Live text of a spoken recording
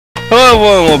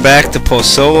Hello everyone, we're back to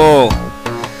Solo.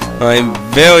 I'm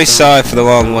very sorry for the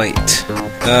long wait.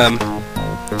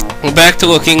 We're back to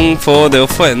looking for their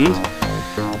friend,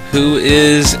 who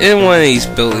is in one of these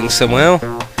buildings somewhere.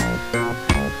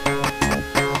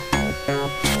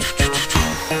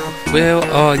 Where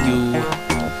are you?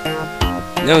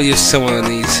 No, you're somewhere in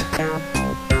these.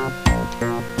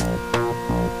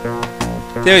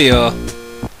 There you are.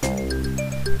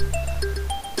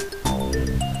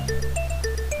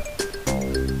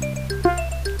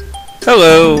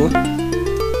 Hello.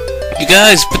 You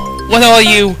guys, but what are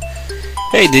you?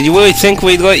 Hey, did you really think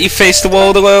we'd let you face the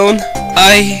world alone?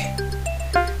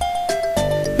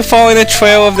 You're following the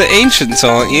trail of the ancients,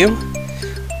 aren't you?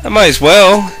 I might as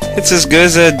well. It's as good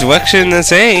as a direction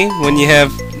as any when you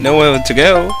have nowhere to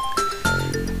go.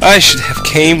 I should have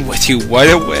came with you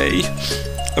right away.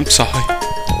 I'm sorry.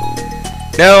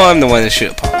 Now I'm the one that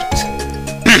should apologize.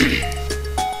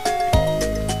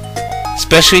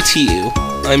 Especially to you.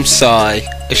 I'm sorry.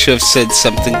 I should have said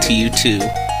something to you too.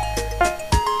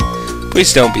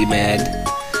 Please don't be mad.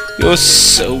 You're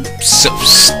so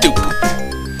stupid.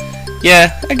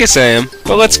 Yeah, I guess I am.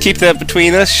 But let's keep that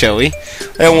between us, shall we?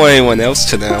 I don't want anyone else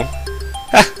to know.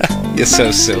 You're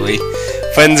so silly.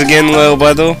 Friends again, little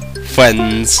brother?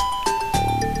 Friends.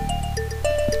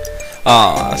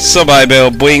 Aw, somebody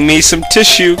better bring me some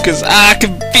tissue, cause I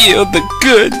can feel the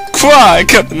good cry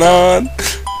coming on.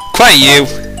 Cry you.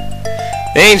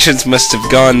 The ancients must have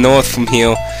gone north from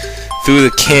here, through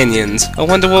the canyons. I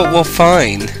wonder what we'll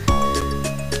find.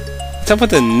 What's up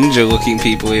with the ninja-looking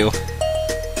people here?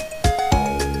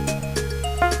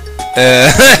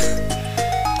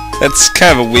 That's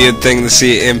kind of a weird thing to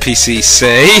see an NPC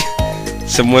say.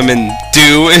 Some women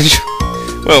do,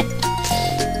 well,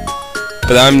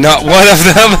 but I'm not one of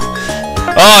them.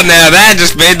 Oh, now that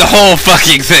just made the whole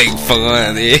fucking thing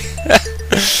funny.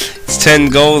 It's 10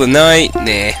 gold a night?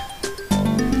 Nah.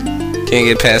 Can't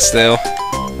get past though.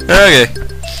 Okay.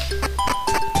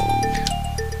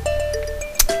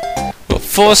 Well,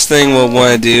 first thing we'll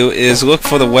want to do is look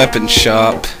for the weapon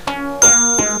shop.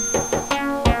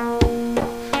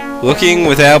 Looking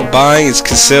without buying is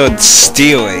considered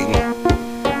stealing.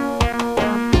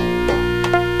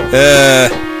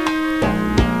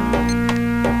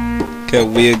 Got a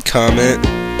weird comment.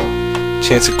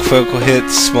 Chance of critical hit,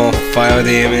 small fire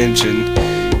damage, and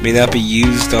may not be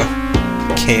used on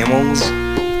camels?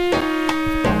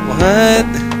 What?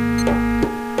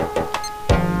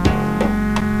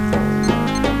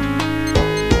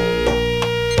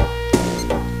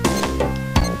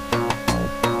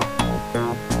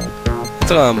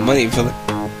 That's a lot of money for the...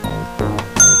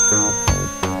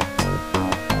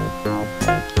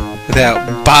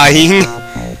 without buying?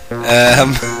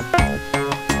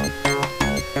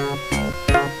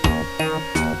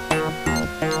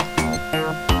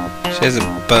 She has a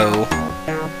bow.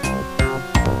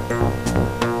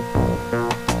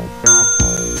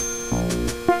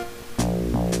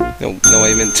 No,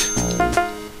 I meant.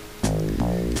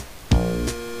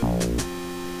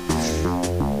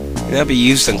 That'll be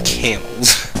used on camels.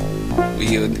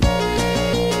 Weird.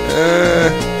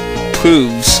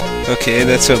 Proves. Okay,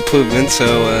 that's an improvement, so,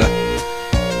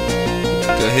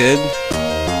 go ahead.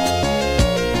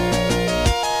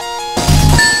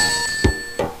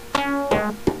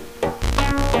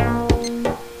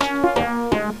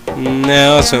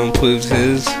 Now also improves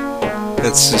his.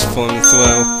 That's just fun to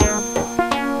throw.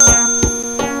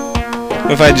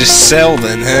 What if I just sell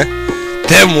then, huh?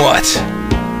 Then what?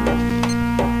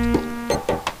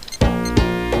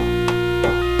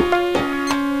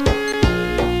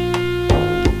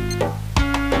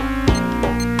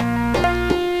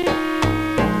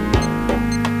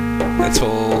 That's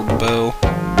old bow.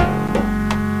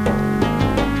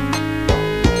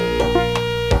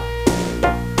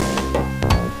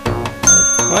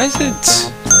 Why is it?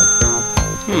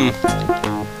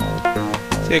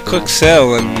 See a quick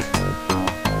sell and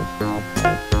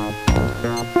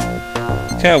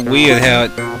kind of weird how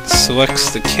it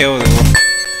selects the kill though.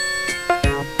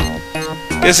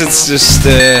 Guess it's just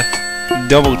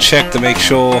double check to make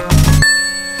sure.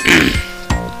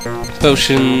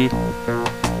 Potion.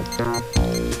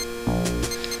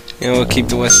 Yeah, we'll keep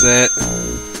the rest of that.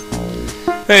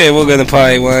 Okay, we're gonna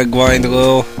probably want to grind a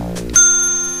little.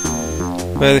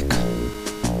 But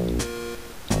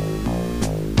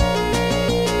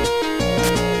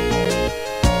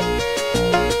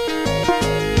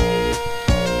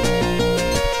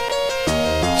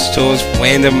stores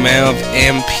random amount of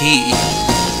MP.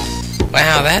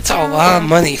 Wow, that's a lot of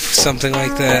money for something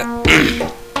like that.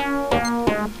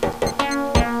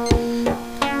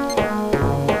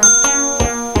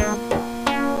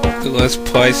 The lowest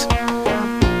price.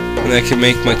 And I can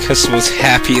make my customers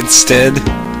happy instead.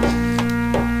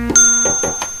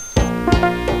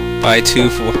 Buy 2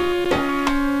 for...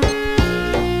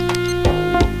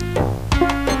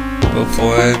 Go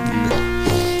for it.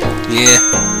 Yeah.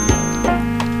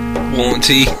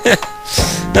 Warranty.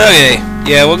 Okay.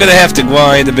 Yeah, we're gonna have to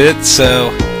grind a bit, so...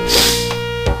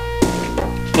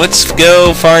 Let's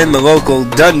go find the local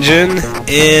dungeon,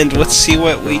 and let's see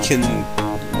what we can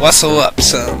rustle up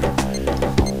some.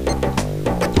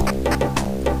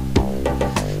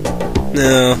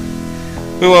 No,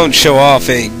 we won't show off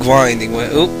a grinding way.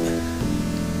 Oop.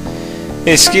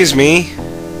 Hey, excuse me.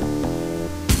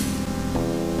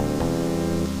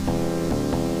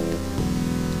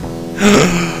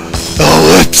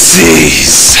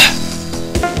 Ellipses!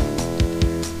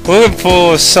 We're looking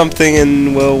for something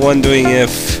and we're wondering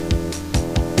if...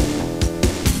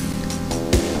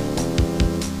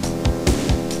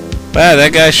 Wow,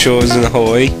 that guy sure is in a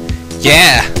hurry.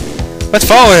 Yeah! Let's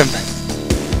follow him!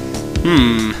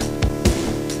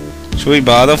 Should we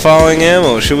bother following him,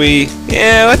 or should we...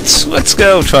 Yeah, let's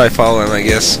go try following him, I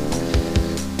guess.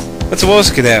 What's the worst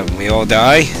that could happen? We all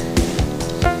die?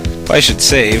 Probably should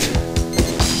save.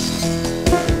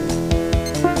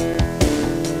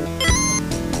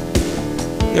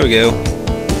 There we go.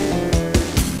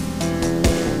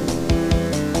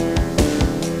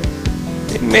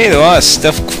 It made a lot of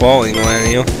stuff crawling around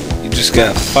you. You just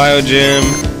got a fire gem,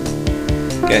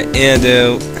 got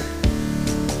antidote.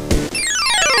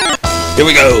 Here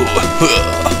we go.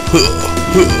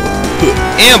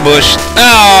 Ambushed.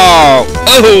 Oh!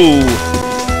 Oh!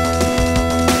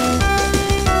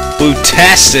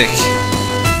 Bootastic.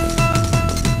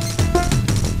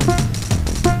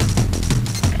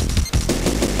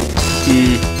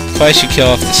 Probably should kill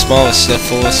off the smallest stuff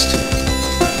first.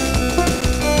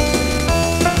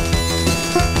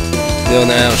 Don't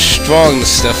know how strong the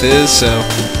stuff is, so...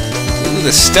 Ooh,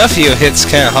 the stuff here hits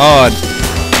kinda hard.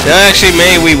 Now, actually,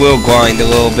 maybe we will grind a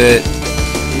little bit.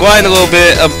 Grind a little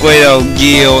bit, upgrade our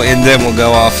gear, and then we'll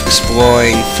go off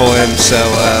exploring for him, so,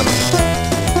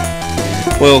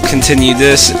 we'll continue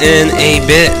this in a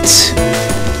bit.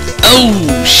 Oh,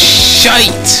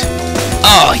 shite!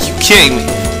 Oh, you kidding me?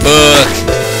 Look.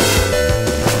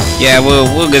 Yeah,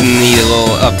 we're gonna need a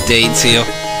little updates here.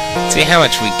 See how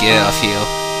much we get off here.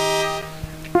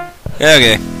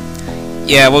 Okay.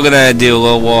 Yeah, we're gonna do a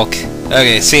little walk.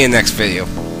 Okay, see you next video.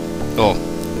 Cool.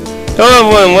 Hello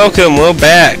everyone, welcome, we're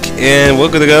back. And we're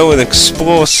gonna go and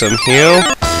explore some here.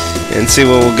 And see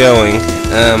where we're going.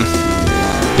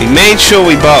 We made sure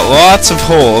we bought lots of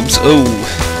herbs. Ooh.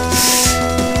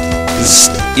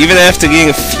 Even after getting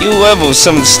a few levels,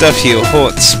 some of the stuff here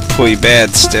hurts pretty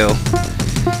bad still.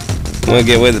 I'm gonna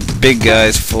get rid of the big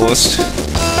guys first.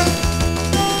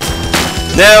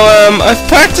 Now, I've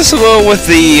practiced a little with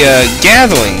the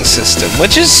gathering system,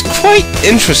 which is quite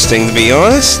interesting to be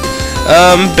honest.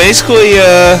 Basically,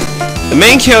 the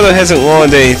main character hasn't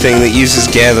learned anything that uses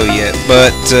gather yet,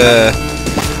 but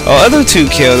our other two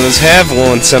characters have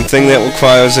learned something that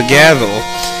requires a gather.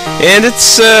 And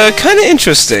it's kind of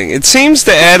interesting. It seems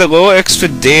to add a little extra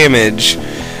damage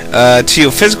to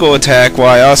your physical attack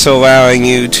while also allowing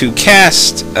you to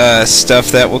cast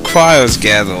stuff that requires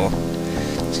gather.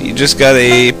 So you just got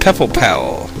a pepper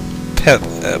power. Let's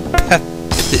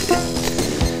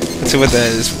see what that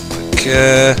is real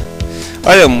quick.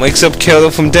 Item wakes up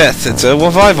killer from death. It's a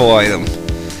revival item,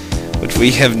 which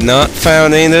we have not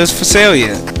found any of those for sale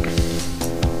yet.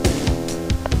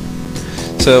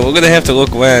 So we're gonna have to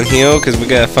look around here because we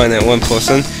gotta find that one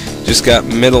person. Just got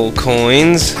metal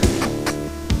coins.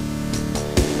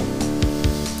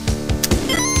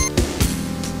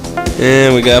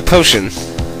 And we got a potion.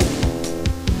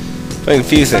 Find a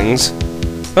few things.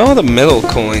 Oh, the metal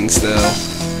coins though.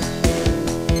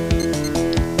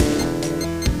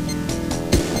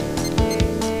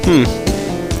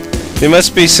 There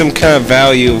must be some kind of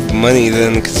value of money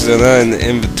then, because they're not in the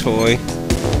inventory.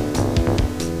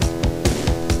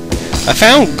 I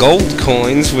found gold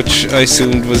coins, which I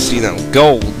assumed was, you know,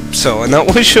 gold. So I'm not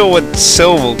really sure what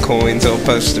silver coins are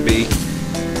supposed to be.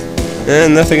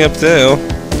 And nothing up there.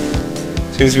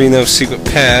 Seems to be no secret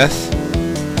path.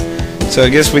 So I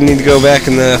guess we need to go back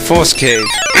in the force cave.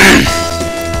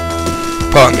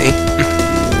 Pardon me.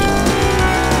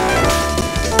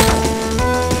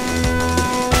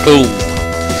 Ooh.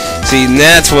 See,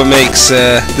 that's what makes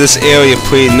this area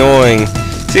pretty annoying.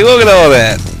 See, look at all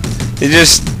that.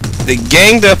 They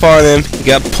ganged up on him, he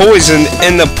got poisoned,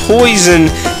 and the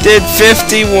poison did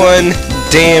 51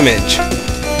 damage.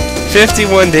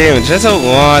 51 damage, that's a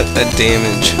lot of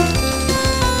damage.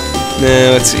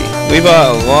 Now, let's see. We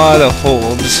bought a lot of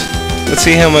herbs. Let's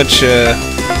see how much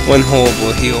One hole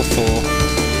will heal full.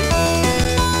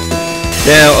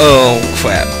 Now, oh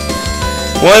crap.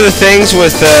 One of the things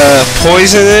with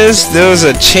poison is there's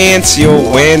a chance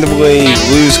you'll randomly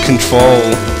lose control.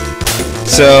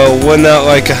 So we're not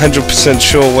like 100%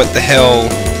 sure what the hell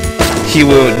he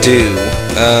will do.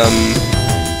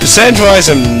 Percentage-wise,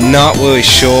 I'm not really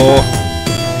sure,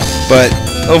 but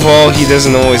overall, he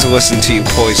doesn't always listen to you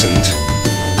poisoned.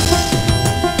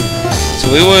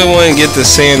 So we really want to get the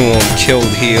sandworm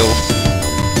killed here,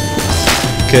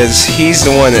 because he's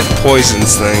the one that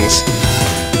poisons things.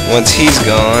 Once he's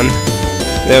gone,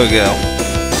 there we go.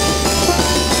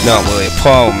 Not really a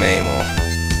problem anymore.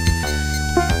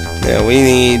 Now we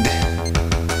need...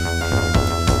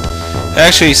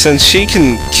 Actually, since she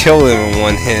can kill him in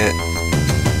one hit,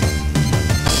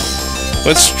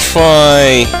 let's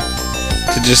try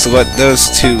to just let those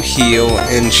two heal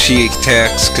and she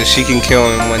attacks, because she can kill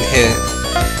him in one hit.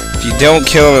 If you don't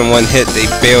kill him in one hit, they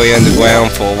bury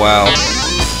underground for a while.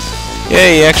 Yeah,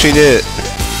 he actually did it.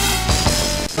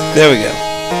 There we go.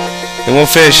 And we'll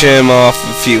finish him off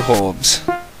with a few orbs.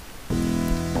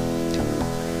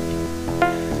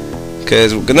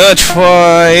 Because we're gonna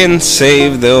try and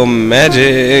save the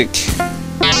magic.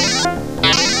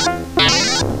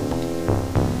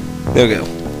 There we go.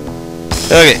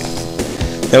 Okay.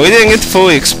 Now we didn't get to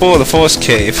fully explore the forest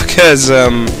cave because,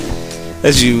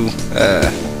 as you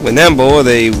remember,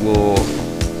 they were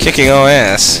kicking our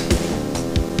ass.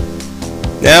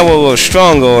 Now we're a little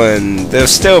stronger and they're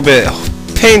still a bit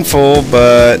painful,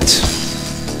 but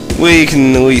we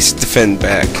can at least defend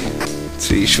back. Let's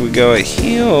see, should we go right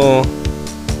here or...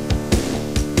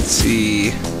 Let's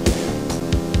see...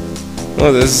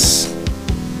 Oh, there's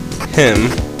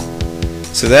him.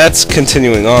 So that's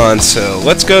continuing on, so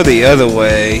let's go the other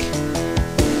way,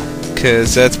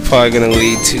 because that's probably going to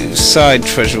lead to side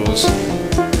treasures.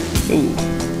 Ooh,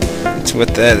 that's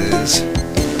what that is.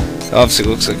 Obviously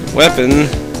looks like a weapon.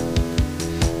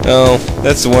 Oh,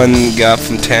 that's the one we got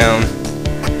from town.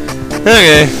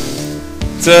 Okay,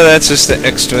 so that's just the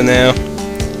extra now.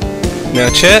 Now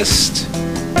chest.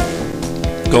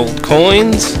 Gold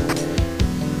coins.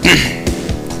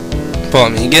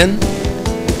 Pardon me again.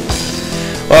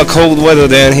 A lot of cold weather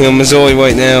down here in Missouri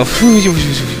right now.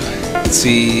 Let's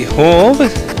see, orb.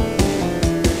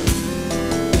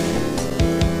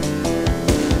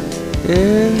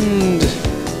 And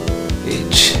a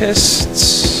chest.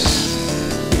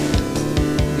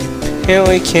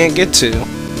 Apparently can't get to.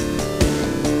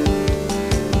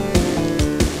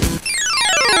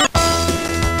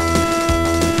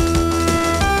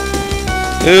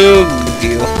 Oh, good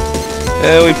deal.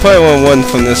 We probably want one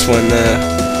from this one.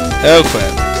 Oh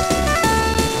crap.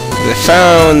 I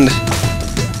found...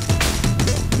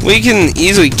 We can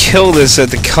easily kill this at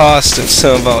the cost of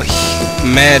some of our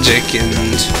magic,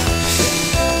 and...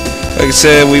 Like I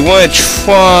said, we want to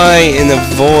try and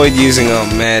avoid using our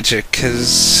magic,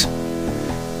 because...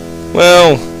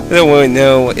 Well, I don't really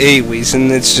know a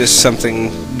reason, it's just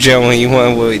something generally you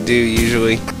want to really do,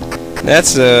 usually.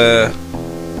 That's,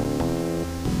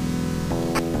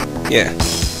 yeah.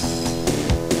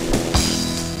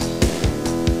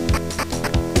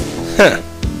 Huh.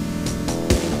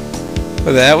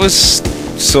 Well, that was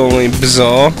certainly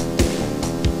bizarre.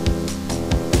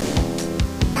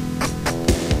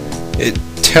 It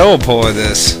teleported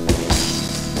us.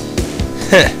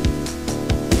 Huh.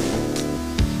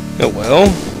 Oh well.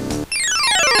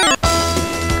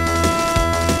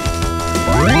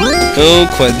 Oh,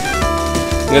 quid.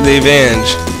 Got the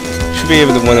advantage. Should be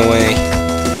able to run away.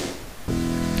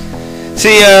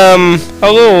 See,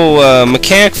 our little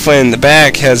mechanic friend in the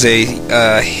back has a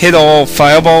hit all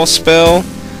fireball spell.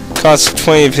 Costs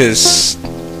 20 of his.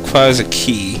 Requires a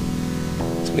key.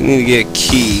 So we need to get a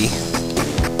key.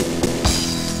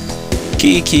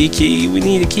 Key. We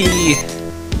need a key.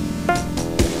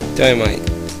 Dynamite.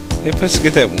 They're supposed to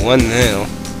get that one now.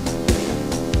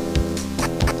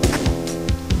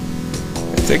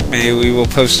 I think maybe we were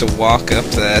supposed to walk up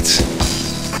that.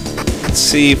 Let's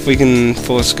see if we can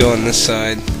force go on this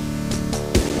side.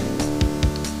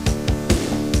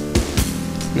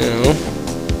 No.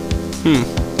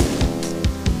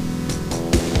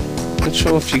 Not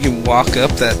sure if you can walk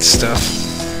up that stuff.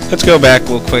 Let's go back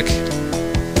real quick.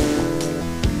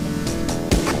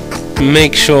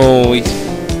 Make sure we...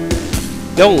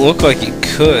 Don't look like you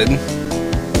could.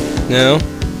 No?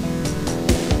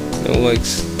 No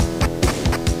legs.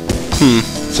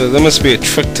 So there must be a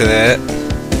trick to that.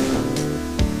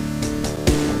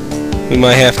 We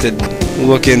might have to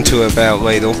look into it about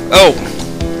later. Oh!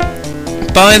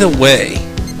 By the way,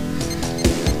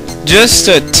 just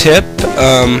a tip,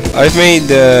 I've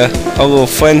made our little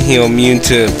friend here immune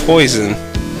to poison.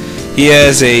 he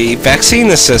has a vaccine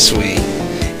accessory.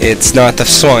 It's not the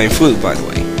swine flu, by the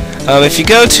way. If you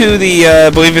go to the, I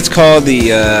believe it's called the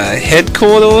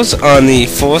headquarters on the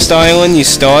forest island you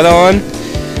start on,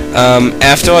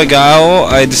 after I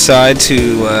got I decided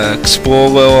to explore a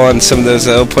little on some of those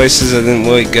other places I didn't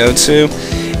really go to.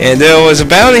 And there was a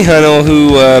bounty hunter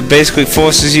who basically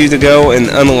forces you to go and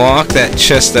unlock that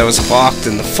chest that was locked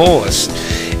in the forest.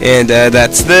 And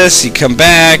that's this. You come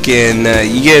back and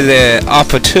you get an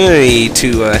opportunity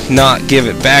to not give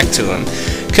it back to him.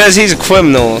 Because he's a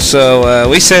criminal, so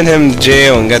we sent him to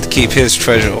jail and got to keep his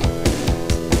treasure.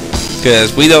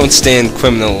 Because we don't stand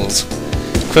criminals.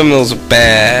 Criminals are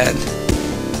bad.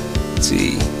 Let's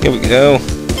see. Here we go.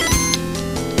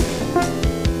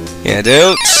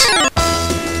 Antidotes.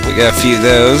 We got a few of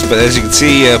those, but as you can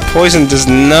see, poison does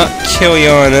not kill you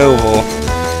on over.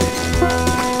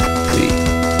 See,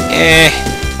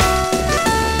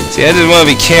 see, I just want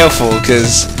to be careful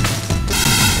because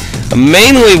I'm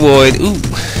mainly worried. Ooh,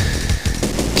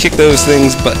 kick those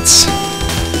things' butts.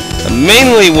 I'm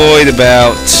mainly worried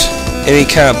about any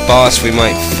kind of boss we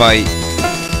might fight.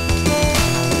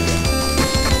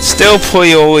 Still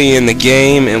pretty early in the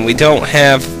game, and we don't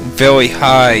have very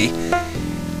high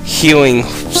healing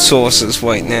sources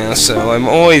right now, so I'm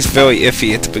always very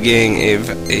iffy at the beginning of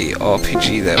a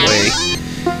RPG that way.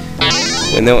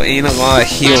 When there ain't a lot of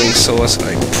healing source,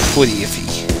 I'm pretty iffy.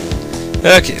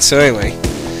 Okay, so anyway.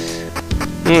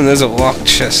 There's a locked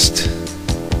chest.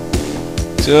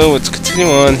 So let's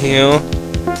continue on here.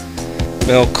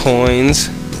 Metal coins.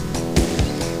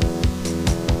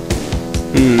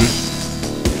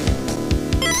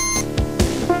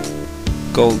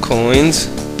 Gold coins.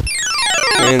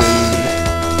 And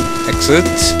then exit.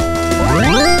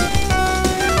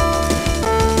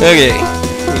 Okay,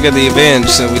 we got the advantage,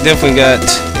 so we definitely got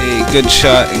a good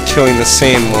shot at killing the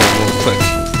sandworm real quick.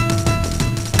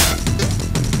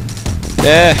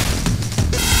 Yeah.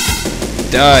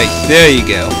 Die. There you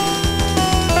go.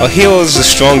 Our hero is the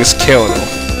strongest killer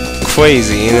though.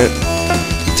 Crazy, ain't it?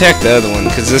 Attack the other one,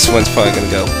 because this one's probably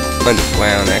gonna go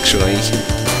underground actually.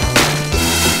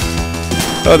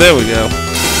 Oh, there we go.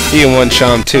 He can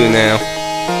one-shot him too now.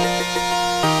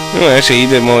 Oh, actually, he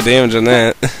did more damage than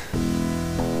that.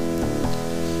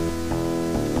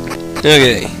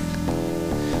 Okay.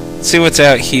 Let's see what's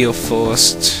out here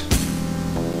first.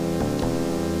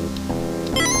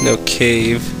 No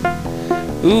cave.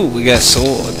 Ooh, we got a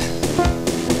sword.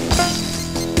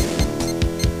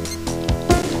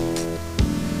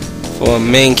 For a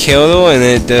main killer, and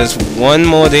it does 1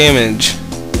 more damage.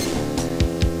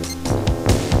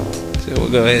 So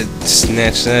we'll go ahead and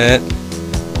snatch that.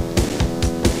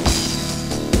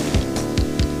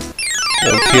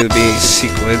 Don't appear to be any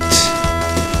secret.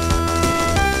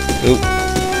 Oop.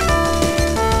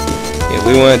 Yeah,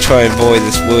 we want to try and avoid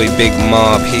this really big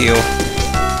mob here.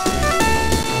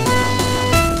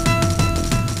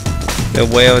 They'll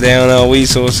wear down our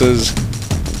resources.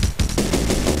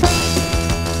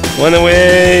 Run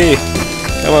away!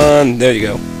 Come on, there you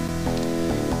go.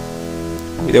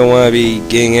 We don't want to be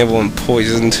getting everyone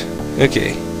poisoned.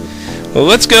 Okay. Well,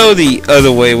 let's go the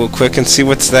other way real quick and see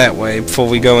what's that way before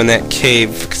we go in that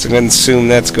cave, because I'm going to assume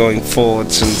that's going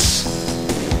forward since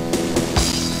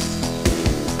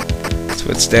that's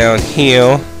what's down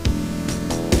here.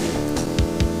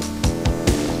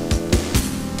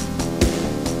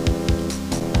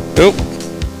 Nope.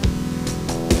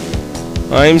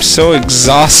 I'm so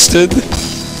exhausted.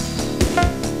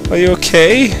 Are you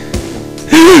okay?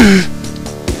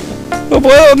 Oh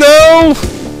boy, no!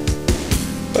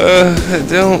 I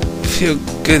don't feel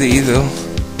good either.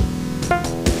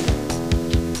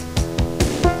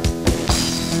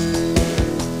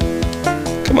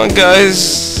 Come on,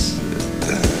 guys.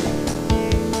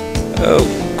 Oh,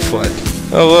 crud.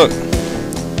 Oh, look.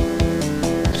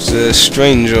 It's a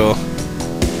stranger.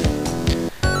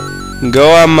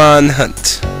 Go on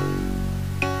manhunt.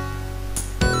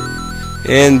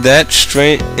 And that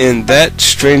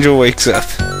stranger wakes up.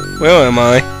 Where am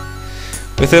I?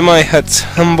 Within my hut's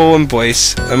humble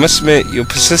embrace, I must admit your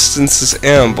persistence is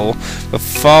admirable, but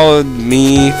followed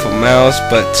me for miles,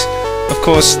 but of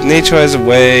course nature has a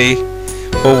way,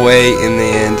 her way in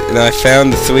the end, and I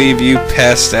found the 3 of you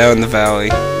passed out in the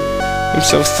valley. I'm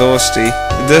so thirsty.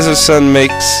 The desert sun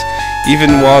makes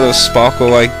even water sparkle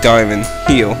like diamond.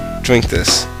 Here, drink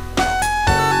this.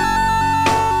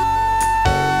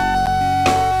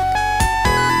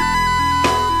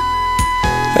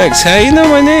 Thanks, how do you know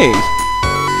my name?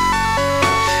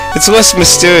 It's less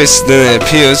mysterious than it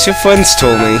appears. Your friends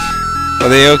told me. Are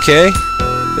they okay?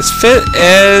 As fit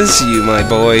as you, my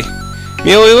boy.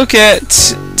 Merely look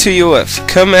to your left.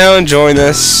 Come out and join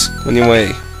us when you're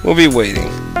ready. We'll be waiting.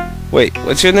 Wait,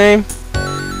 what's your name?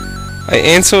 I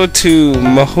answer to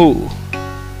Mahu.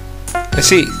 I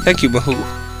see. Thank you, Mahu.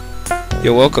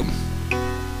 You're welcome.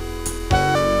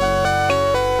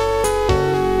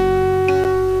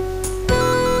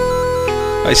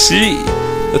 I see.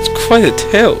 That's quite a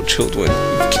tale, children.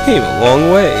 You've came a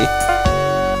long way.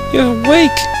 You're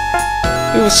awake.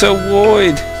 We were so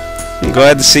worried. I'm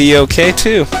glad to see you okay,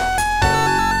 too.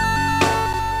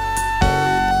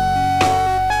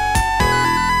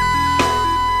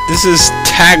 This is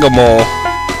Tagamal,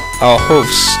 our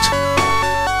host.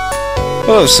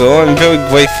 Hello, sir. I'm very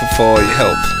grateful for all your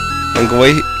help.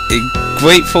 A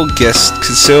grateful guest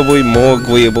considerably more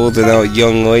agreeable than our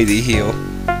young lady here.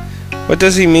 What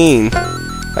does he mean?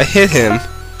 I hit him.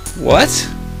 What?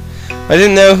 I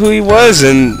didn't know who he was,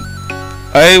 and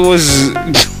I was...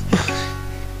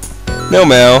 No,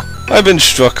 Mal. I've been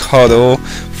struck harder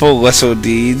for lesser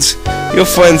deeds. Your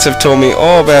friends have told me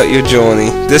all about your journey.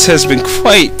 This has been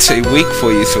quite a week for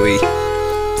you three.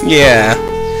 Yeah.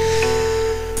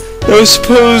 I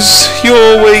suppose you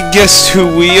already guessed who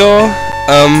we are?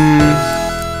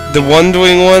 The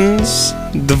wandering ones?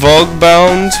 The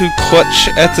vagabonds who clutch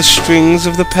at the strings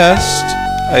of the past?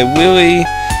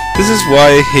 This is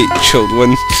why I hate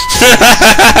children.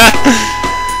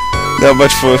 Not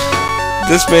much for...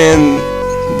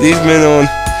 These men on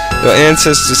your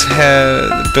ancestors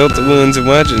had built the ruins of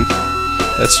legend.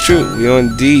 That's true. We are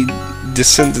indeed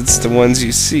descendants, the ones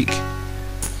you seek.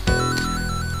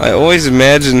 I always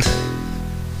imagined...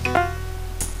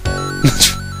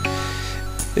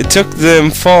 It took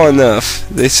them far enough.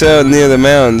 They settled near the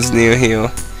mountains near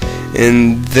here,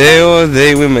 and there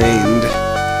they remained.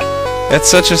 That's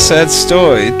such a sad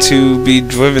story, to be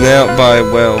driven out by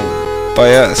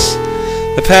us.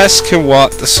 The past can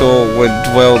rot the soul when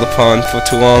dwelled upon for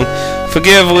too long.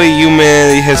 Forgivably,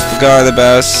 humanity has forgotten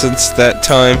about us since that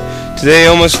time. Today,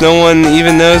 almost no one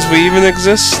even knows we even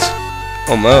exist.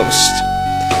 Almost.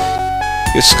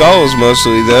 Your scholars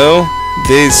mostly, though.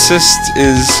 They insist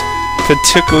is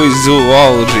particularly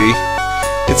zoology.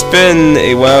 It's been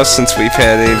a while since we've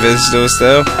had any visitors,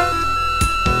 though.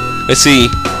 I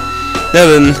see. Now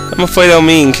then, I'm afraid our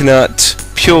meeting cannot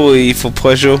purely for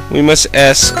pleasure. We must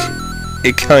ask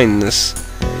a kindness.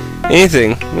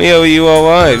 Anything. We owe you our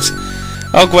lives.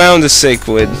 Our ground is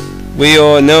sacred. We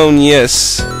are known,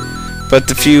 yes, but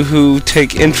the few who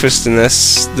take interest in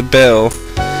us, the Bell,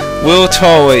 will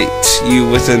tolerate you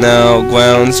within our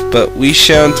grounds, but we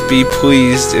shan't be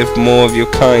pleased if more of your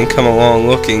kind come along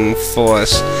looking for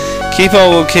us. Keep our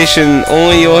location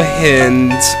only your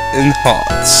hands and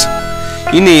hearts.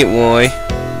 You needn't worry.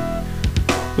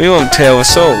 We won't tell a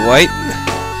soul, right?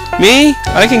 Me?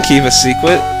 I can keep a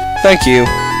secret. Thank you.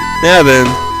 Now then,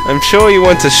 I'm sure you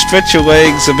want to stretch your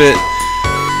legs a bit.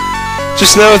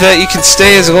 Just know that you can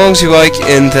stay as long as you like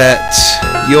and that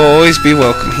you'll always be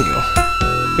welcome here.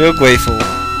 We're grateful.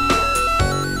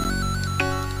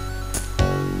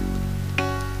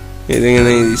 Anything in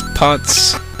any of these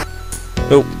pots?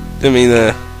 Nope. Didn't mean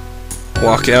to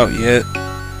walk out yet.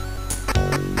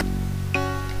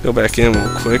 Go back in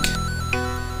real quick.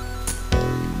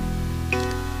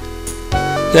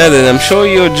 Now then, I'm sure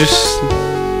you're just...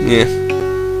 yeah.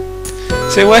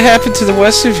 Say, what happened to the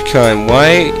rest of your kind?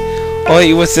 Why aren't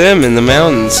you with them in the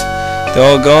mountains? They're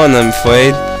all gone, I'm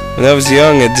afraid. When I was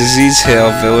young, a disease hit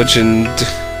our village, and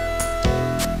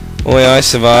only I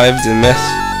survived, and Meth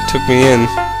took me in.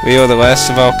 We are the last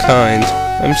of our kind.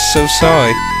 I'm so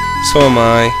sorry. So am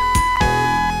I.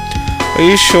 Are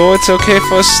you sure it's okay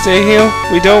for us to stay here?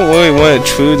 We don't really want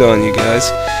to intrude on you guys.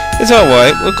 It's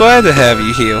alright. We're glad to have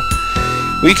you here.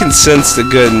 We can sense the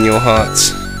good in your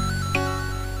hearts.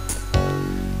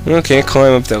 Okay,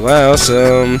 climb up the ladder,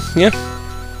 so, yeah.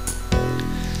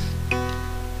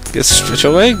 Guess stretch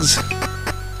our legs.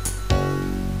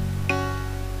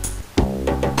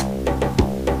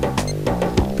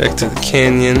 Back to the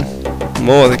canyon.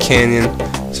 More of the canyon.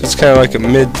 So it's kind of like a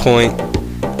midpoint.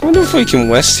 I wonder if we can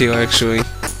west here, actually.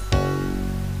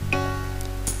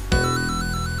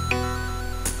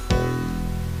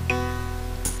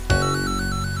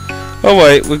 Oh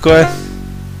wait, we're glad.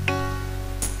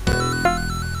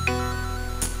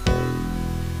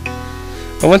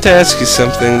 I want to ask you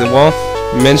something. The wall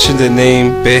mentioned the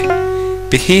name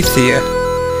Behethia,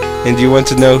 and you want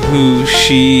to know who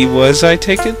she was, I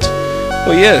take it?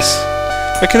 Well, yes.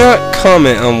 I cannot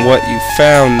comment on what you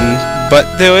found,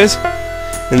 but there is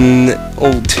in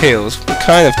old tales. What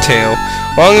kind of tale?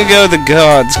 Long ago, the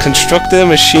gods constructed a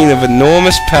machine of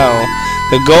enormous power.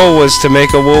 The goal was to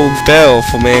make a world bell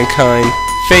for mankind.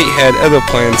 Fate had other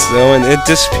plans, though, and it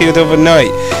disappeared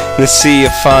overnight in the sea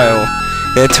of fire.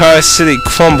 The entire city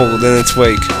crumbled in its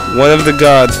wake. One of the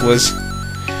gods was...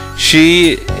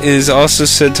 She is also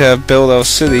said to have built our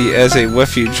city as a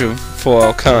refuge for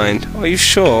our kind. Are you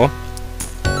sure?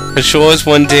 As sure as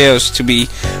one dares to be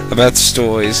about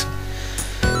stories.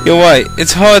 You're right,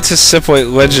 it's hard to separate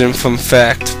legend from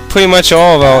fact. Pretty much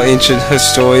all of our ancient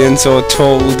historians are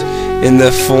told in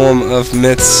the form of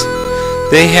myths.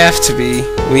 They have to be.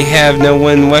 We have no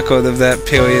one record of that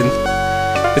period.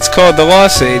 It's called the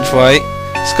Lost Age, right?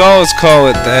 Scholars call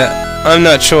it that. I'm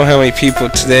not sure how many people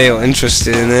today are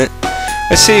interested in it.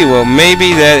 I see, well,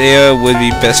 maybe that era would be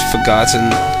best forgotten.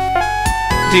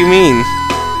 What do you mean?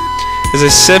 As I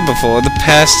said before, the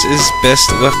past is best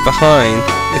left behind.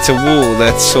 It's a rule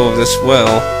that served us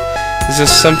well. Is there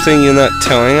something you're not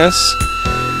telling us?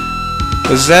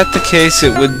 Was that the case,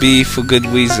 it would be for good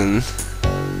reason.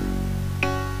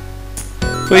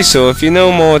 Please, sir, if you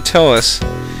know more, tell us.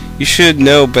 You should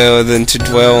know better than to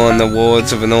dwell on the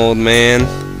words of an old man.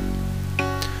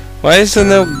 Why is there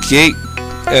no gate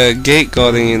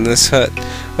guarding in this hut?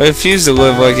 I refuse to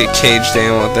live like a caged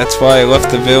animal. That's why I left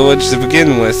the village to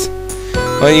begin with.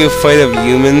 Aren't you afraid of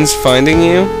humans finding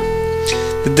you?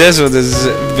 The desert is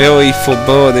a very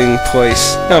foreboding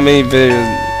place. Not many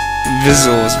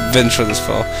visitors venture this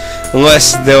far.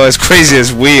 Unless they're as crazy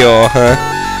as we are, huh?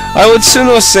 I would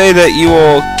sooner say that you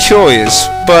are curious,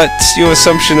 but your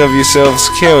assumption of yourselves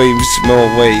carries more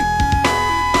weight.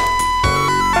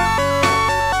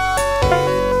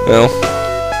 Well.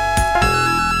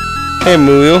 Hey,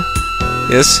 Muriel.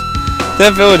 Yes?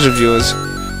 That village of yours.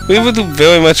 We would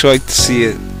very much like to see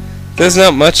it. There's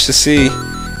not much to see.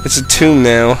 It's a tomb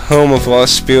now, home of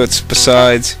lost spirits.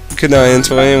 Besides, you could not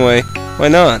enter anyway. Why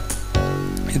not?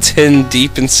 It's hidden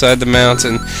deep inside the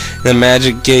mountain, and a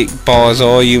magic gate bars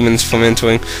all humans from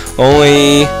entering.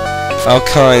 Only our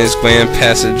kind is granted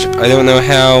passage. I don't know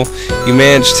how you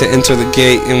managed to enter the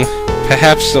gate, and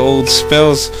perhaps the old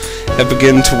spells have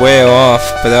begun to wear off,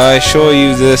 but I assure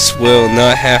you this will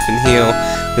not happen here.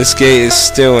 This gate is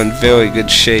still in very good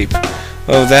shape.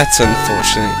 Oh, that's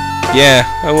unfortunate. Yeah,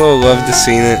 I would have loved to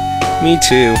seen it. Me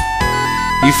too.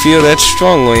 You feel that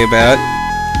strongly about it?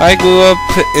 I grew up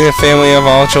in a family of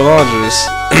archaeologists.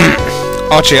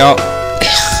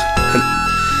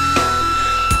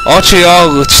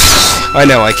 I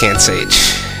know, I can't say it.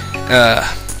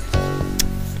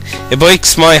 It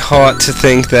breaks my heart to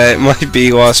think that it might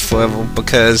be lost forever,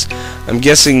 because I'm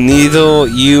guessing neither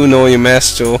you nor your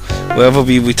master will ever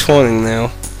be returning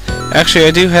now. Actually,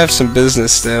 I do have some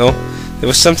business, though. There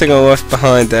was something I left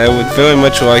behind that I would very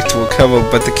much like to recover,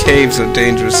 but the caves are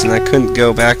dangerous, and I couldn't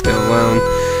go back there alone.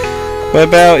 What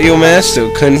about your master?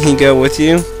 Couldn't he go with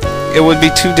you? It would be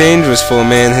too dangerous for a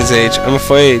man his age, I'm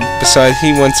afraid. Besides,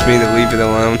 he wants me to leave it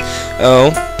alone.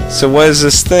 Oh, so what is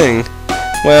this thing?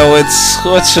 Well,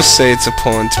 let's just say it's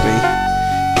important to me.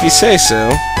 If you say so.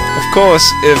 Of course,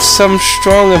 if some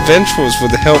strong adventurers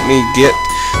would help me get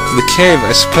to the cave,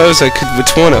 I suppose I could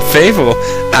return a favor.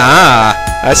 Ah,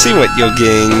 I see what you're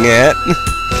getting at.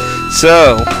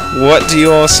 So, what do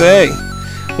you all say?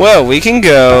 Well, we can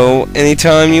go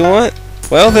anytime you want.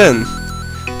 Well then,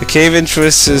 the cave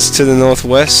entrance is to the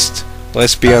northwest.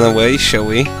 Let's be on our way, shall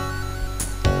we?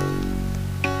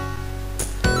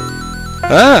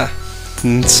 Ah,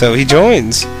 and so he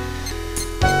joins.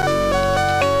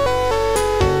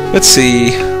 Let's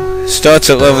see. Starts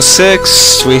at level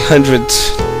 6, 300.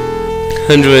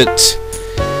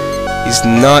 He's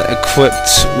not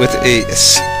equipped with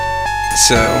Ace.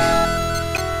 So,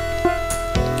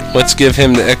 let's give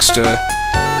him the extra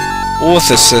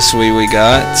Earth accessory we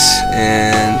got,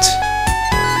 and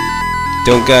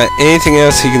don't got anything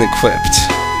else he can equip.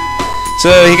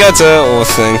 So he got the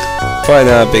Earth thing. Probably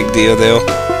not a big deal though.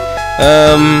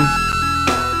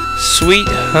 Sweet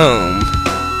Home.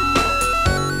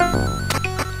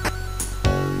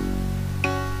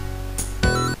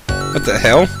 What the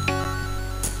hell?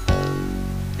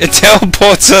 It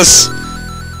teleports us!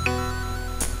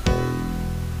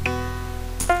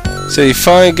 So you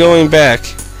find going back.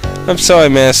 I'm sorry,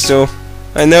 Master.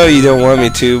 I know you don't want me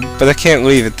to, but I can't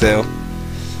leave it though.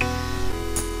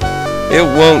 It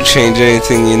won't change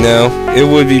anything, you know. It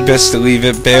would be best to leave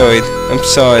it buried. I'm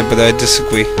sorry, but I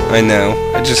disagree. I know.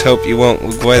 I just hope you won't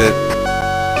regret it.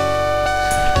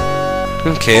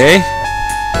 Okay.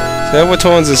 So that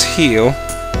returns us here.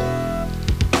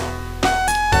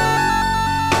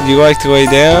 Would you like to lay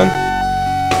down?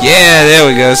 Yeah, there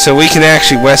we go. So we can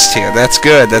actually rest here. That's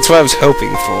good. That's what I was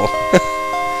hoping for.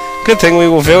 Good thing we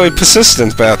were very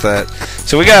persistent about that.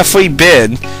 So we got a free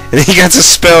bid, and he got a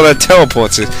spell that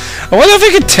teleports us. I wonder if he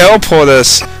could teleport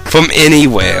us from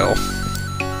anywhere.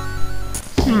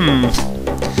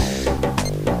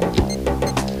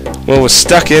 Well, we're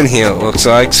stuck in here, it looks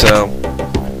like, so...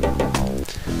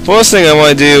 First thing I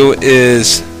want to do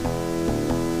is...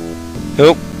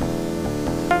 Oh.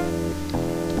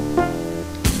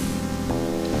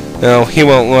 No, he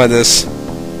won't let us.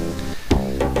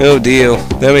 Oh deal.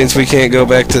 That means we can't go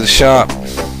back to the shop.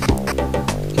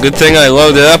 Good thing I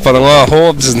loaded up on a lot of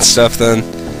orbs and stuff then.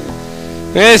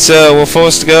 Okay, so we're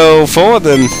forced to go forward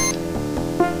then.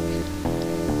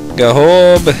 Go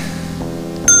orb.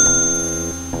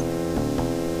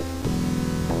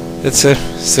 It's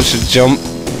such a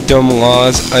dumb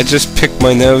laws. I just picked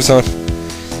my nose on.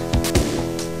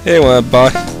 Hey, what, boy?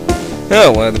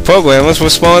 Oh, well, the programmers were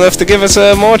smart enough to give us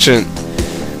a merchant.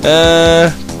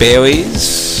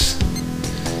 Berries.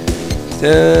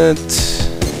 That.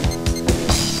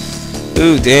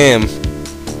 Ooh, damn.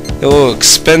 They're a little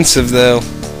expensive, though.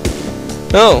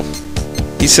 Oh.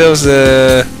 He sells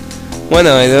one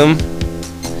item.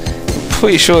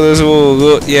 Pretty sure those are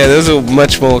all, yeah, those are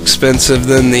much more expensive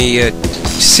than the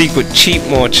secret cheap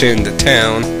merchant in the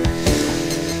town.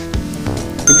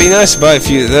 It'd be nice to buy a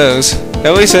few of those.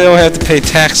 At least I don't have to pay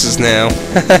taxes now.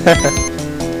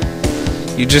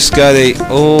 You just got a...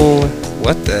 Oh,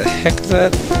 what the heck is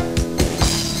that?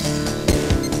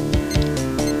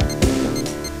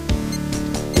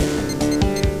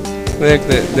 There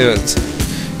it is.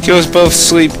 Cures both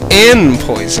sleep and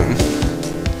poison.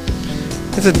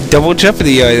 That's a double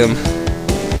jeopardy item.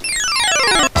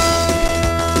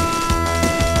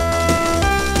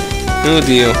 Oh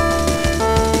dear.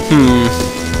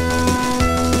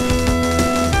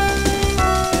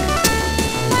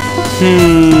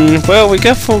 Well, we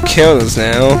got full killers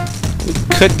now. We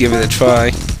could give it a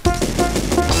try.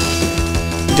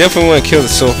 Definitely want to kill the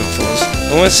Serpent first.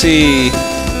 I want to see...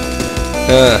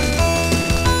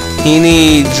 he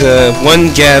needs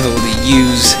one gather to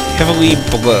use heavily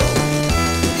blow.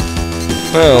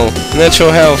 Well, I'm not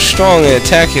sure how strong an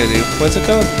attack he'll do. What's it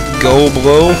called? Go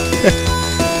blow?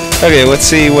 Okay, let's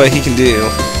see what he can do.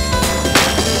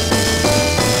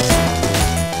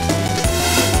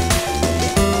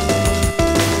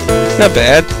 Not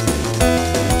bad.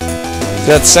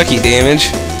 That's sucky damage.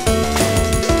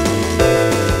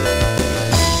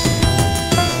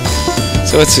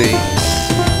 So let's see.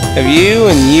 Have you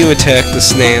and you attack the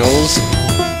snails.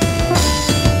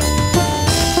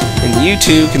 And you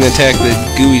two can attack the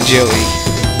gooey jelly.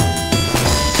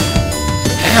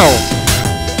 Ow!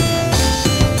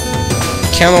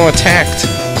 Counter-attacked.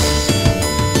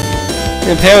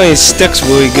 And apparently it sticks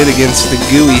really good against the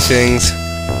gooey things.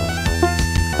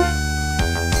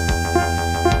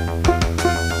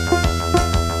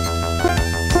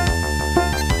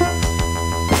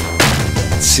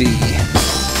 Let's see.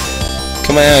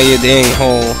 Come out of your dang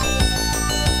hole.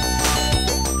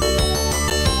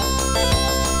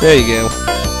 There you go.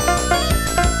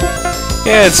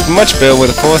 Yeah, it's much better with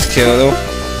a fourth kill, though.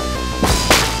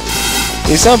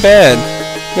 He's not bad.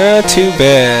 Not too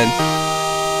bad.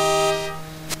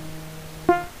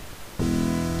 I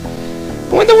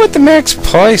wonder what the max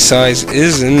pie size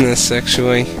is in this,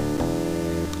 actually.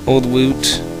 Old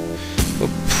loot. We'll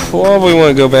probably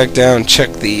want to go back down and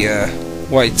check the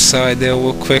white side there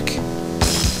real quick.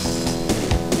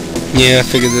 Yeah, I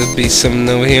figured there'd be something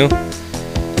over here.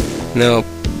 No.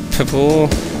 Purple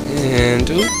and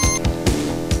ooh,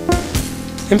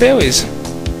 and berries.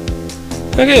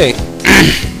 Okay.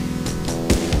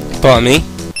 Pardon me.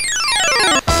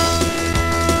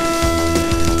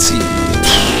 Let's see.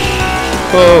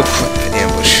 Oh crap!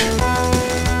 Ambush.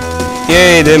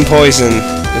 Yay! Didn't poison.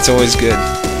 That's always good.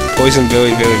 Poison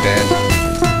very bad.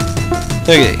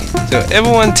 Okay. So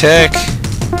everyone attack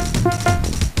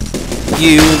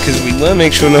you because we want to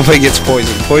make sure nobody gets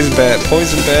poisoned. Poison bad.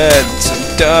 Poison bad. So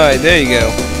die. There you go.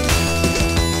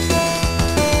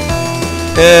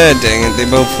 Dang it. They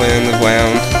both land on the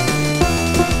ground.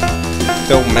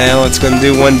 Don't matter. It's going to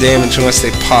do 1 damage unless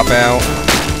they pop out.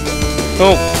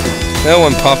 Oh. That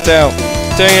one popped out.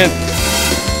 Dang it.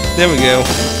 There we go.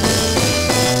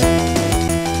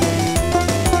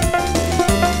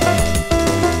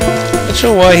 Not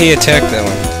sure why he attacked that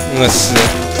one. Unless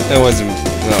that wasn't...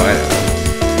 No, I don't know.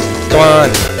 Come on.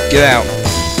 Get out.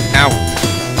 Out.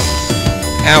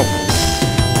 Out.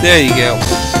 There you go.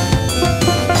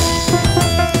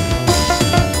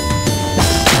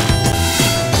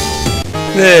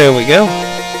 There we go.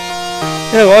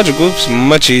 Yeah, larger groups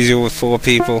much easier with 4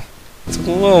 people. It's a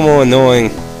little more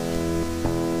annoying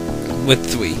with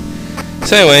 3.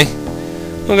 So anyway,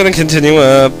 we're gonna continue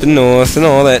up and north and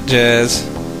all that jazz.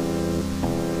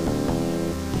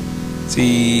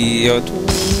 See, the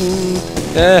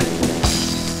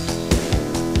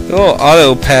little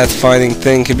auto pathfinding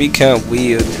thing can be kind of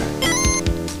weird.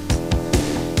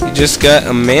 You You just got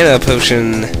a mana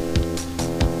potion.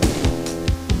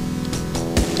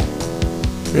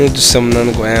 Just something on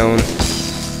the ground.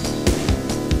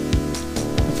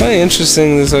 I find it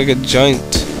interesting there's like a giant...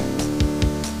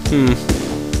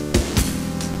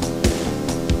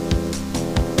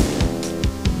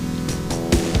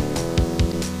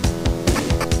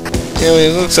 Anyway,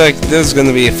 it looks like there's going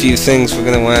to be a few things we're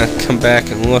going to want to come back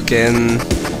and look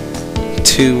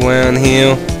into around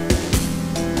here.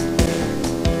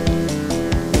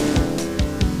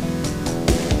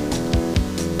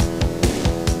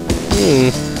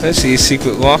 I see a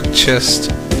secret lock chest.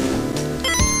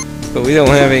 But we don't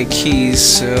have any keys,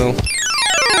 so...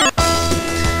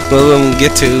 we'll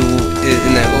get to it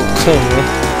in that little corner.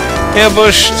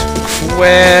 Ambushed!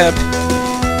 Crap!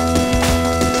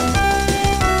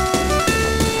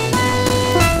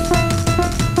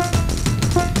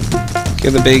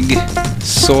 Get the big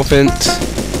serpent.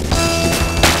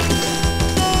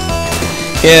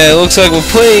 Yeah, it looks like we're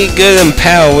pretty good in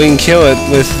power. We can kill it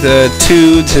with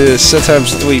 2 to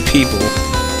sometimes 3 people.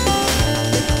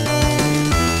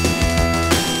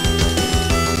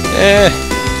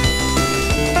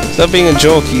 Stop being a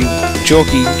joke, you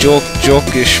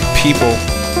jorkish people.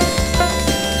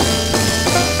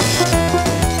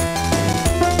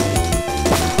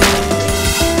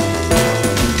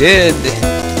 Dead,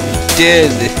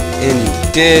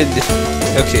 and dead.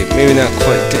 Okay, maybe not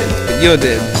quite dead, but you're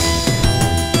dead.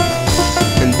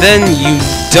 And then you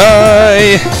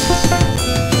die!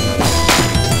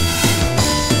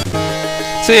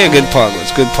 So yeah, good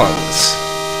progress, good progress.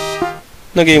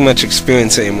 Not getting much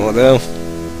experience anymore, though.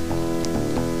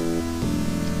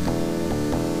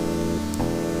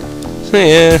 So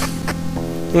yeah,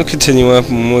 we'll continue up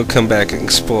and we'll come back and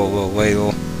explore a little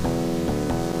later.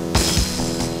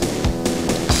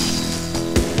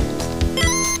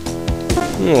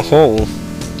 Oh, a hole.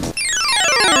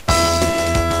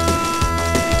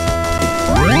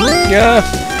 Yeah!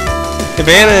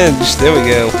 Advantage! There we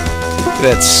go.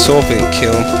 That serpent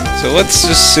kill. So let's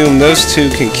just assume those 2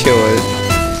 can kill it.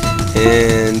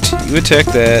 And you attack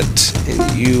that,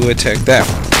 and you attack that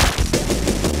one.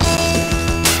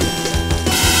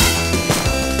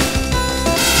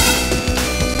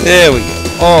 There we go.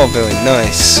 Oh, very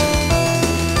nice.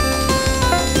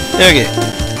 Okay.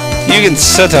 You can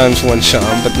sometimes one-shot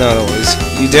them, but not always.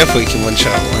 You definitely can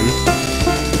one-shot one.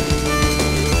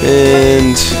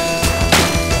 And...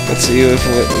 let's see if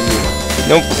we...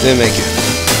 nope, didn't make it.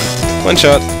 One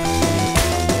shot.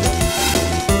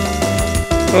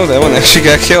 Oh, that one actually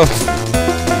got killed.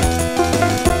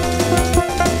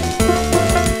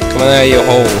 Come on out of your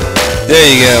hole. There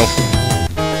you go.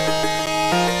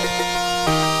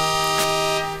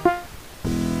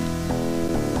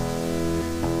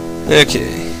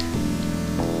 Okay.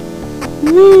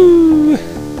 Woo!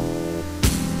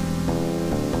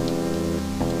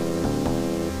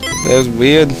 That was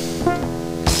weird.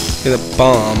 Get a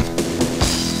bomb.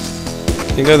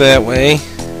 You go that way.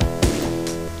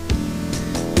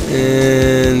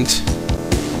 And...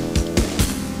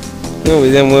 no, we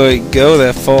didn't really go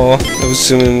that far. I was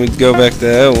assuming we'd go back to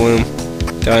that room.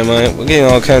 Dynamite. We're getting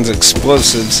all kinds of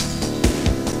explosives.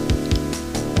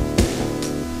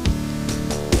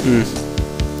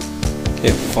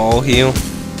 Can't fall heal.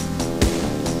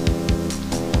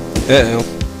 Uh-oh.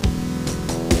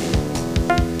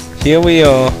 Here we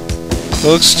are.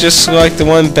 Looks just like the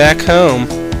one back home.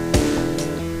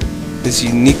 It's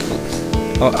unique.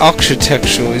 Our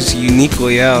architecture is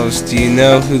uniquely ours. Do you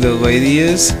know who the lady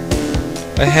is?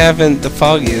 I haven't the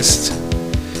foggiest.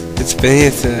 It's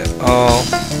beneath it all.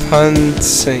 Pun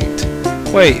Saint.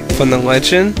 Wait, from the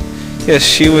legend? Yes,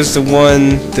 she was the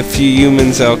one the few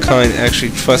humans our kind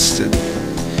actually trusted.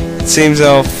 It seems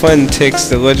our friend takes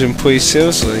the legend pretty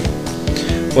seriously.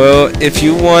 Well, if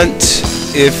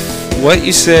what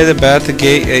you said about the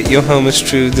gate at your home is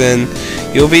true, then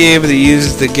you'll be able to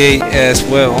use the gate as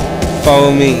well.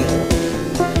 Follow me.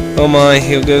 Oh my,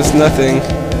 here goes nothing.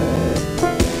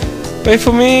 Wait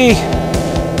for me!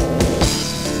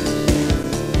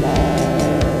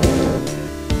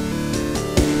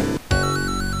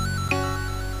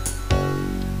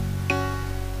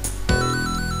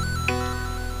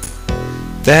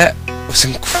 That was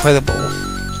incredible.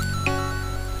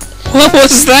 What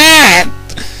was that?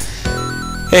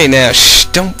 Hey now, shh,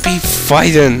 don't be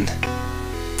fighting.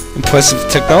 Impressive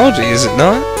technology, is it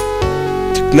not?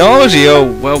 Technology,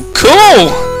 oh, well, cool!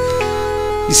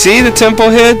 You see the temple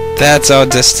head? That's our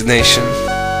destination.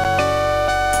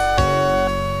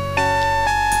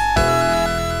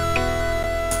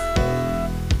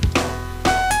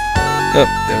 Oh,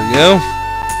 there we go.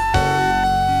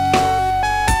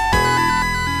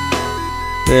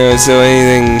 Now, is there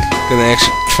anything gonna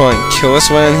actually try and kill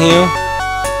us around here?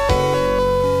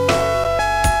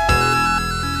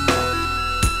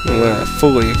 I'm gonna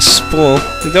fully explore.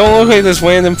 It don't look like there's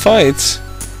random fights.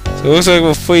 So it looks like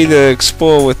we're free to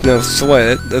explore with no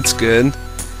threat. That's good.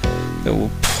 And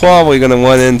we're probably gonna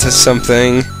run into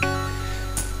something.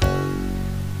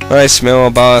 I smell a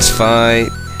boss fight.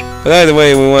 But either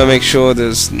way, we want to make sure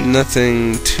there's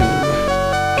nothing to...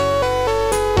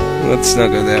 Let's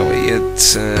not go that way yet.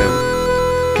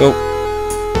 Oh.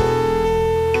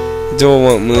 The door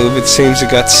won't move. It seems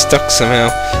it got stuck somehow.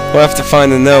 We'll have to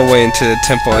find another way into the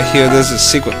temple. I hear there's a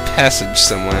secret passage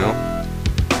somewhere.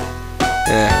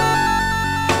 Yeah.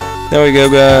 Now we go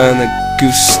on a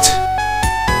ghost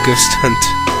hunt.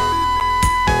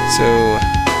 So...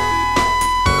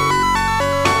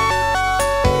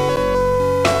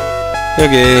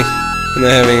 Okay, I'm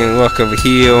not having any luck over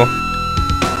here.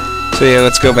 So yeah,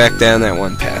 let's go back down that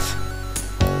one path.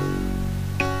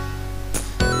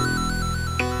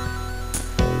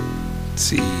 Let's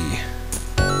see.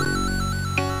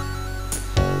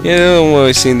 Yeah, there don't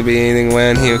really seem to be anything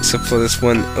around here except for this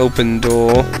one open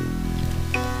door.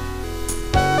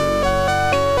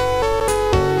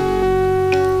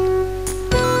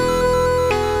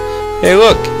 Hey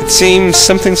look, it seems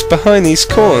something's behind these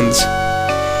corns.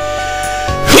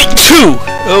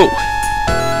 Oh,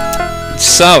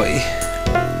 sorry.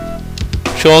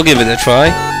 Sure, I'll give it a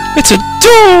try. It's a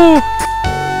door!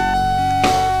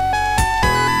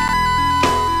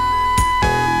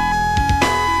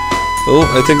 Oh,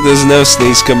 I think there's no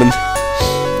sneeze coming.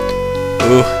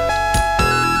 Oh.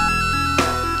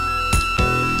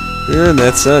 Yeah,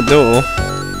 that's a door.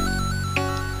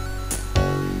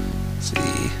 Let's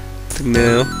see.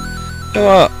 No. There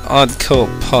are odd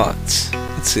colored pots.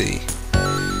 Let's see.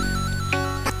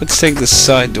 Let's take the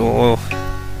side door.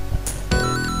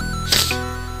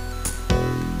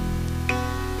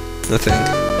 Nothing.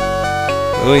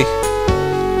 Oi.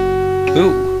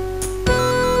 Ooh.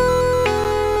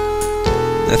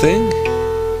 Nothing?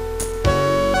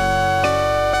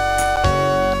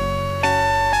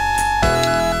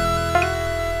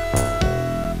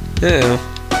 Uh-oh.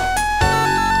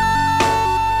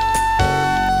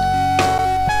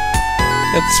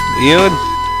 That's weird.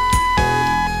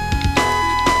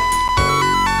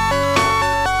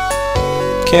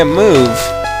 Can't move.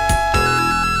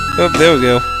 Oh, there we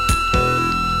go.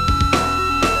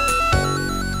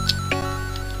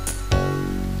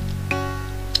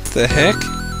 The heck?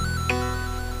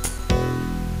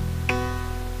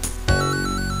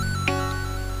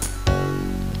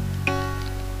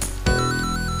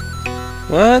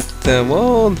 What the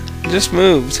world? Just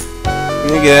moved. Let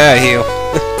me get out of here.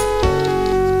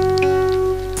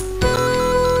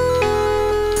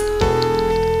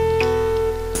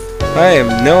 I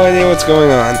have no idea what's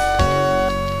going on.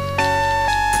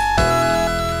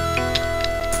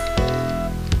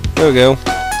 There we go.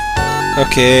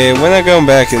 Okay, we're not going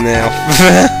back in now.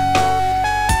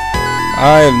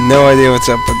 I have no idea what's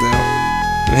up with them.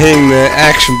 I'm hitting the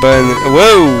action button.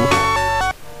 Whoa!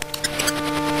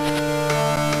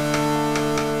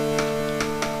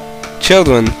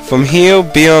 Children, from here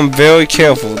be on very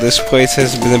careful. This place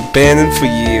has been abandoned for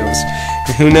years.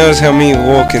 And who knows how many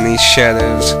lurk in these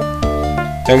shadows.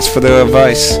 Thanks for the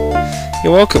advice.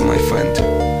 You're welcome, my friend.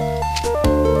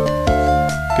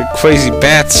 Good crazy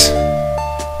bats.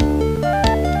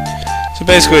 So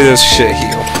basically there's shit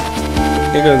here.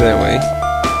 You go that way.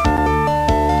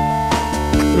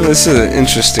 Well, this is an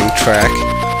interesting track.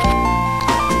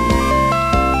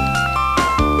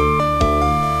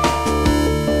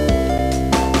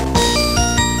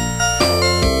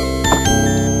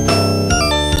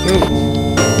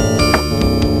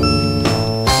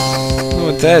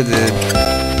 That did.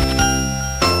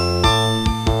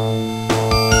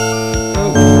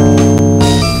 Oh.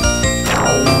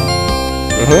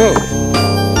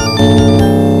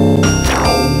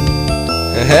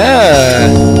 Aha!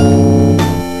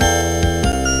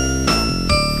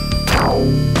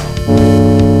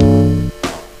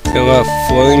 Got a lot of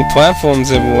floating platforms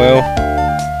everywhere.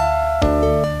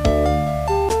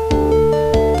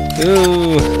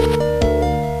 Ooh.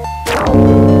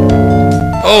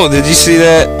 Oh, did you see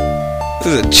that?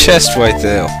 There's a chest right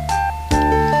there.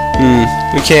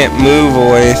 We can't move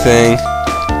or anything.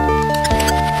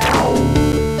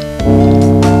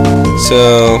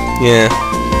 So, yeah.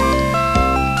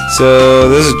 So,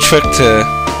 there's a trick to...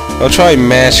 I'll try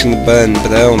mashing the button,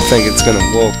 but I don't think it's gonna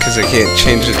work because I can't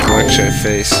change the direction I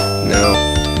face. No.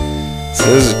 So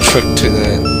there's a trick to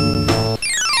that.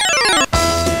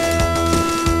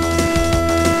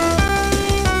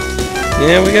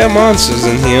 Yeah, we got monsters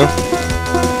in here.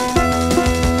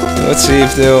 Let's see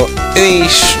if they're any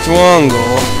stronger.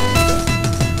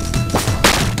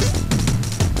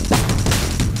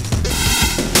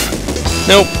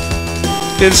 Nope.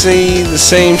 Could see the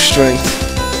same strength.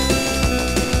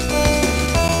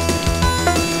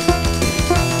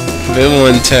 If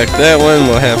everyone attack that one,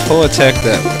 we'll have her attack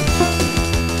that one.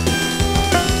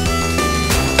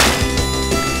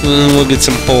 We'll get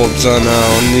some poles on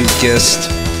our new guest.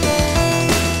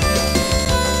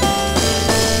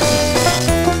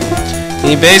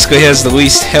 He basically has the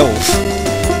least health.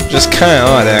 Just kinda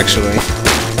odd, actually.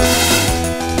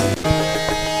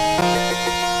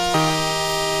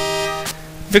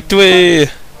 Victory!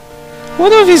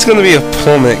 What if he's gonna be a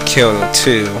permanent killer,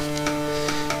 too?